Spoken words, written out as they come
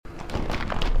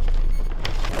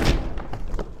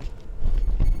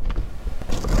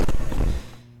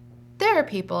are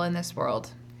people in this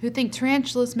world who think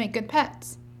tarantulas make good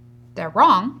pets. They're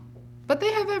wrong, but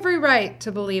they have every right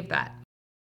to believe that.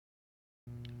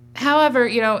 However,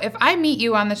 if I meet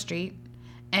you on the street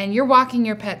and you're walking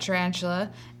your pet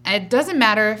tarantula, it doesn't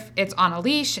matter if it's on a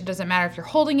leash, it doesn't matter if you're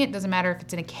holding it, it doesn't matter if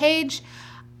it's in a cage,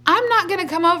 I'm not going to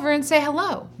come over and say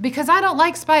hello because I don't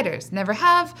like spiders. Never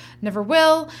have, never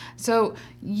will. So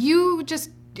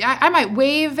I might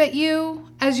wave at you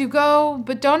as you go,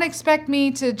 but don't expect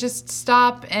me to just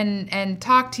stop and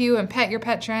talk to you and pet your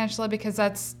pet tarantula because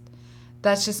that's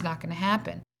just not going to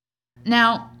happen.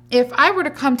 Now, if I were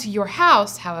to come to your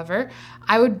house, however,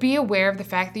 I would be aware of the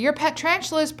fact that your pet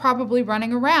tarantula is probably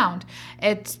running around.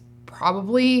 It's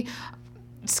probably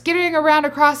skittering around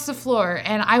across the floor,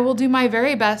 and I will do my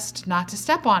very best not to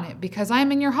step on it because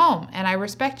I'm in your home and I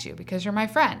respect you because you're my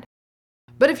friend.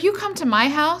 But if you come to my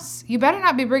house, you better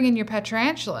not be bringing your pet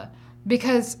tarantula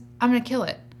because I'm going to kill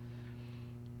it.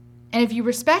 And if you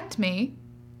respect me,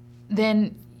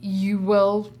 then you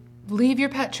will leave your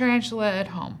pet tarantula at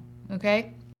home,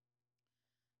 okay?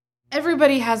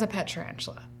 Everybody has a pet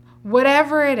tarantula.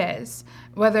 Whatever it is,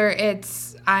 whether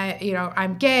it's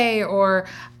I'm gay, or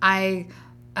I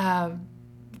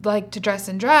like to dress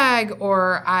in drag,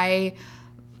 or I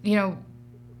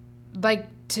like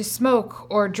to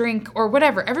smoke or drink or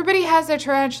whatever. Everybody has their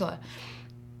tarantula.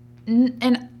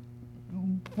 And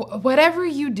whatever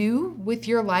you do with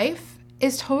your life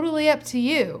is totally up to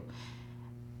you,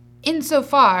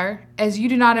 insofar as you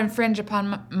do not infringe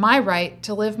upon my right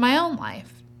to live my own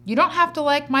life. You don't have to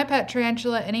like my pet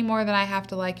tarantula any more than I have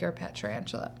to like your pet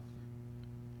tarantula.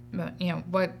 But,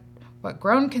 what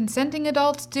grown consenting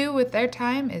adults do with their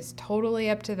time is totally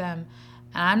up to them.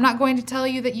 And I'm not going to tell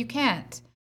you that you can't.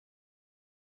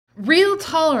 Real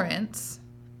tolerance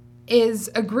is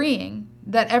agreeing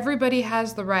that everybody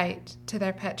has the right to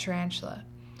their pet tarantula.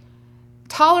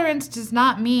 Tolerance does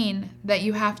not mean that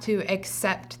you have to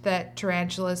accept that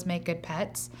tarantulas make good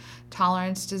pets.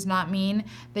 Tolerance does not mean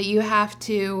that you have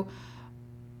to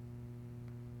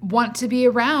want to be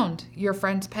around your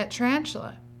friend's pet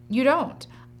tarantula. You don't.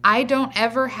 I don't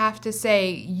ever have to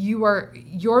say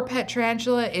your pet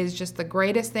tarantula is just the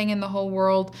greatest thing in the whole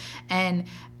world and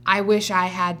I wish I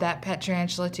had that pet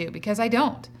tarantula too, because I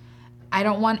don't. I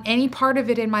don't want any part of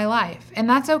it in my life, and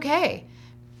that's okay.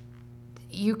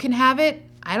 You can have it.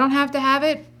 I don't have to have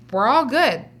it. We're all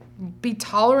good. Be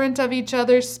tolerant of each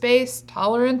other's space,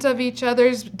 tolerant of each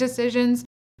other's decisions,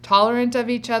 tolerant of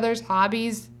each other's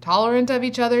hobbies, tolerant of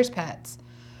each other's pets.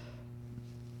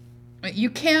 You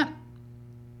can't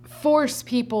force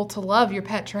people to love your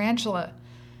pet tarantula.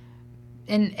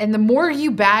 And the more you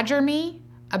badger me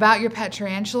about your pet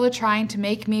tarantula, trying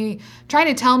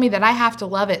to tell me that I have to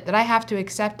love it, that I have to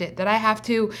accept it, that I have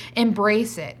to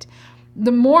embrace it,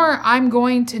 the more I'm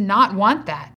going to not want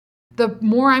that. The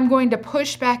more I'm going to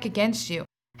push back against you.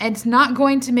 And it's not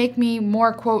going to make me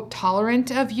more, quote,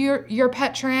 tolerant of your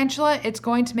pet tarantula. It's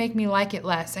going to make me like it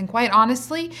less. And quite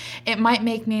honestly, it might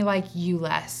make me like you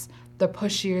less, the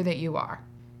pushier that you are.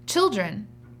 Children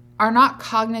are not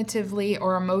cognitively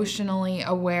or emotionally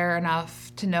aware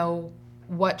enough to know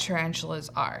what tarantulas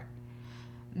are.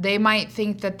 They might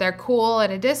think that they're cool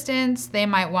at a distance. They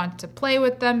might want to play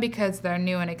with them because they're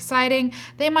new and exciting.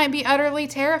 They might be utterly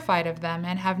terrified of them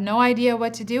and have no idea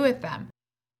what to do with them.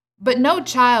 But no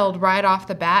child right off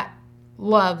the bat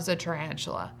loves a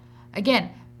tarantula.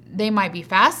 Again, they might be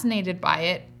fascinated by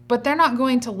it, but they're not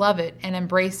going to love it and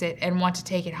embrace it and want to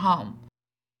take it home.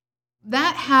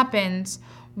 That happens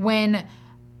when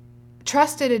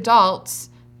trusted adults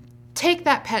take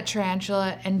that pet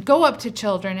tarantula and go up to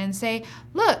children and say,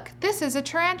 look, this is a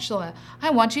tarantula.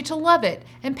 I want you to love it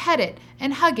and pet it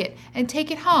and hug it and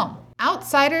take it home.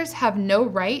 Outsiders have no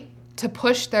right to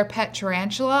push their pet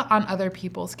tarantula on other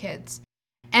people's kids.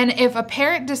 And if a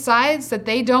parent decides that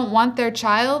they don't want their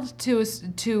child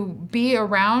to be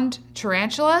around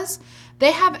tarantulas,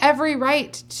 they have every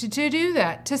right to do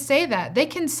that, to say that. They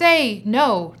can say,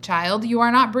 no, child, you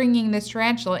are not bringing this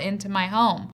tarantula into my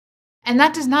home. And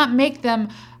that does not make them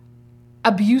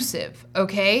abusive,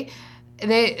 okay?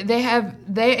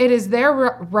 It is their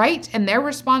right and their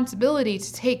responsibility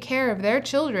to take care of their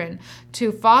children,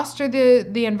 to foster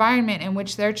the environment in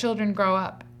which their children grow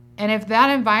up. And if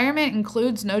that environment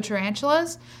includes no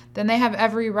tarantulas, then they have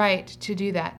every right to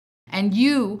do that. And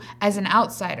you, as an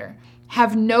outsider,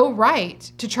 have no right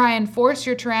to try and force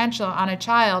your tarantula on a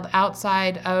child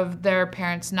outside of their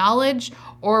parents' knowledge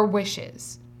or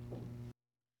wishes.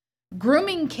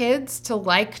 Grooming kids to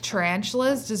like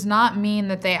tarantulas does not mean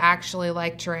that they actually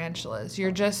like tarantulas.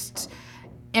 You're just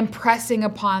impressing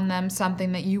upon them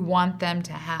something that you want them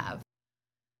to have.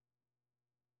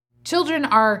 Children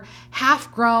are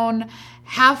half-grown,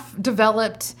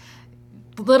 half-developed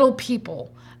little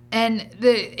people. And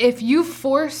if you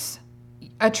force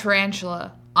a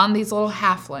tarantula on these little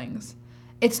halflings,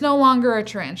 it's no longer a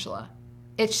tarantula.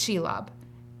 It's Shelob,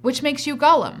 which makes you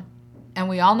Gollum. And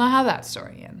we all know how that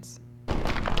story ends.